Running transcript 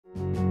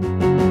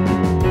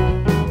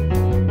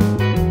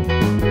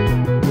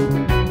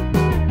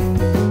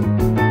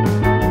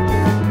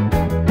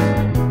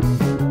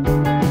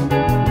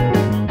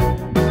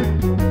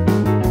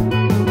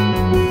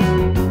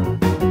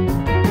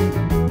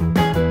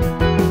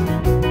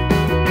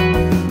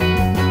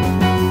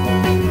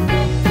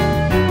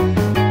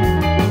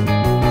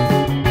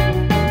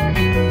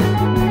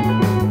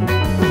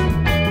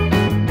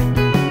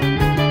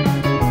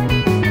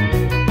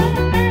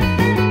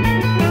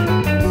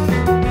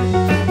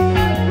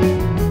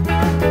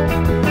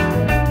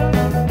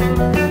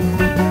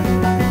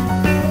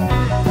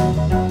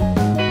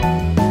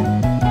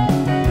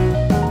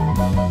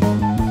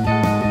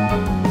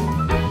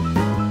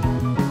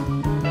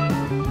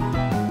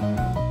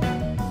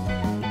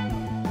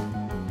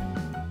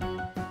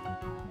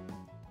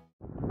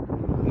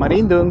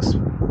Marine Dunes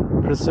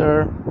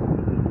Preserve.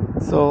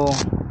 So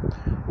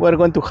we're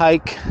going to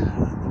hike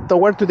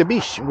toward to the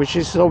beach, which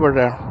is over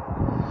there.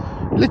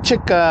 Let's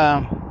check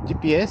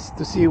GPS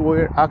to see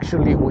where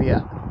actually we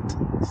are.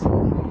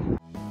 So.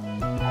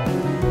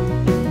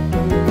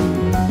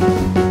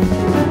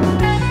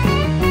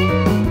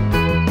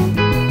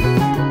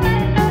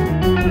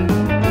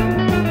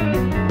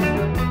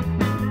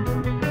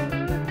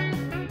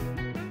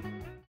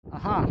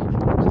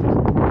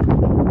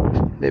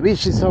 The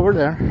beach is over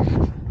there.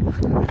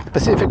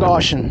 Pacific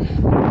Ocean.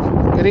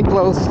 Getting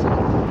close.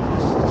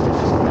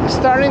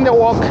 Starting the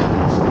walk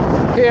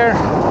here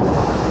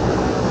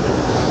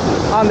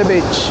on the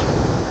beach.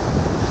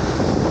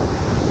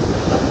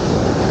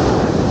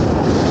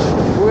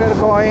 We're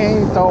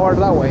going toward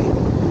that way.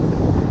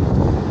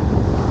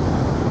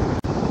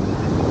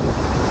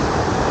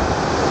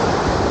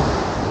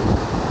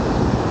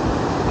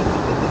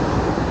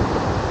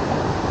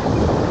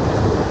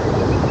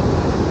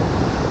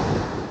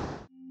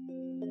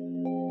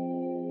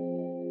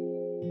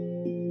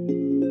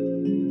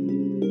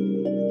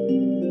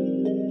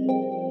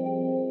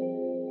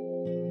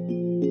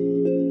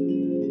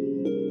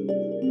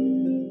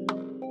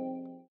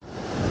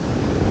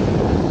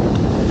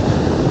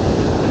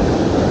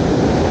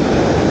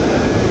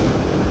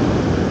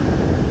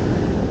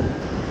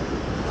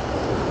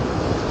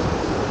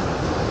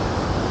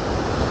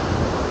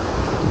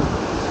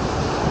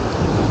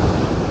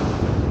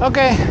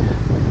 Okay,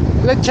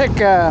 let's check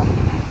the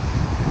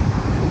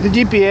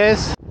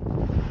GPS.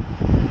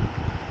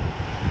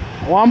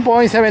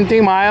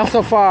 1.17 miles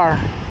so far.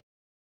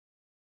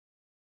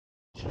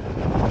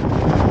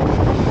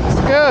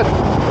 It's good.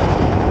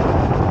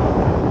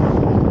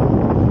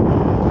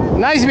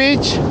 Nice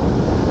beach.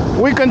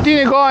 We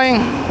continue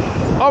going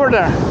over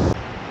there.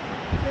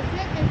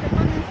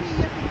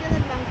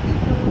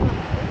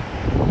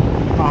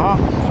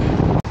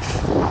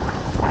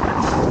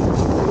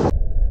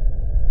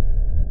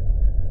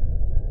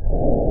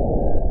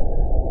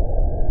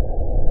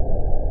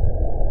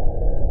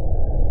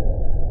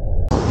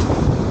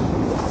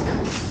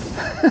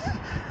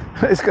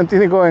 Let's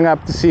continue going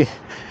up to see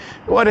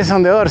what is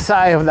on the other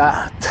side of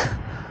that.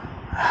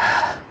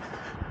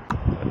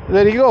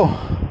 There you go.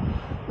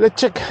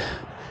 Let's check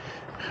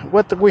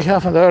what we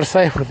have on the other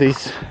side for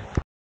this.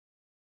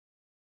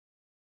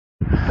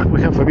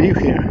 We have a view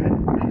here.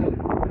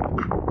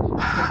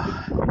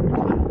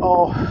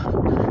 Oh,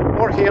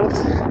 more hills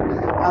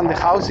and the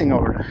housing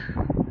over there.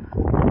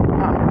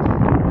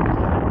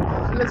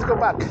 Let's go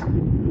back.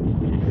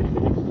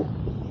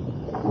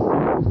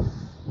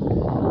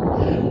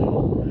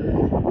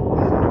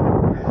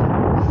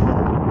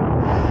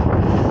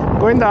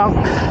 Going down.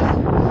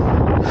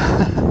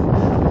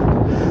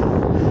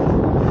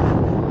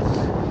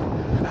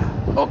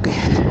 Okay.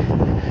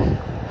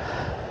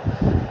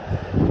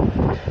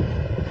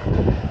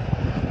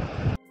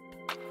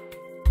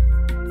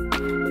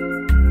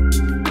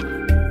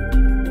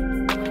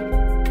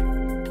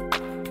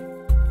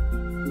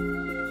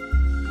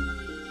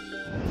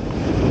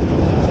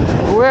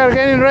 We are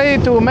getting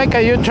ready to make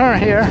a U-turn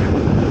here.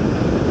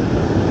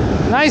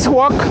 Nice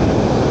walk.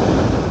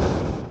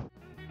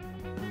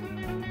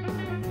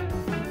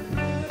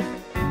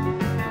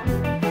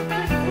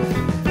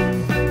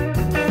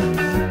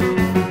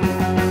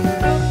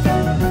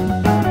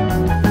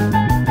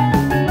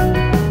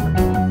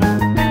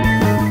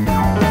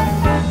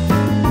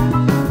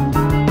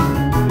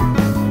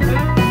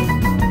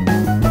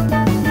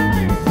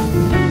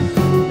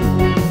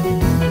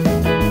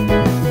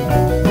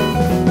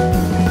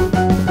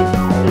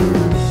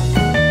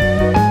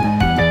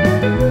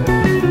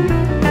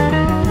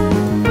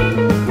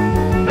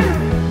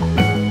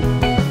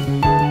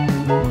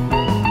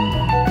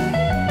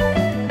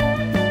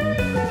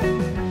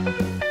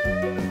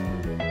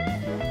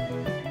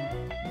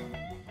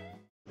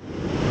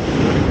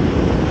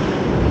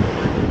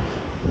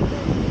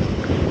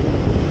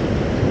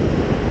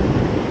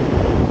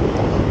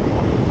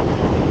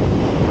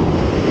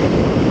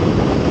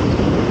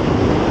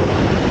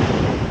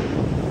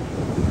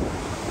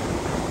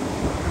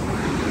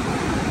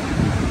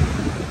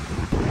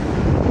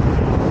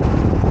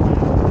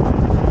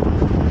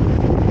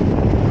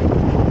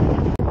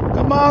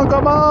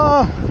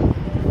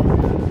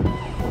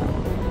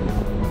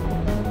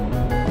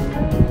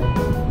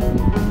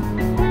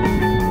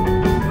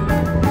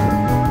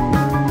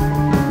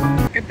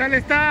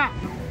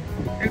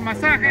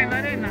 masaje en la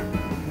arena.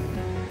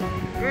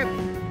 Good.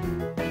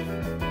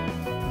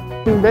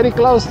 Very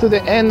close to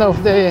the end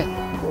of the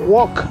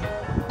walk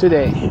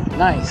today.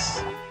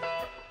 Nice.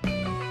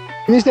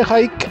 Finish the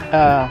hike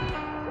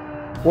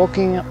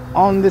walking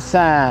on the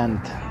sand.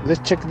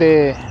 Let's check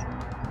the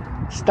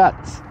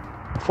stats.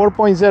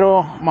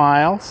 4.0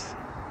 miles.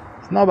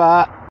 It's not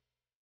bad.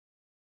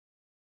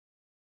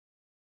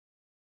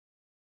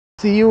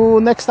 See you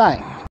next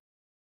time.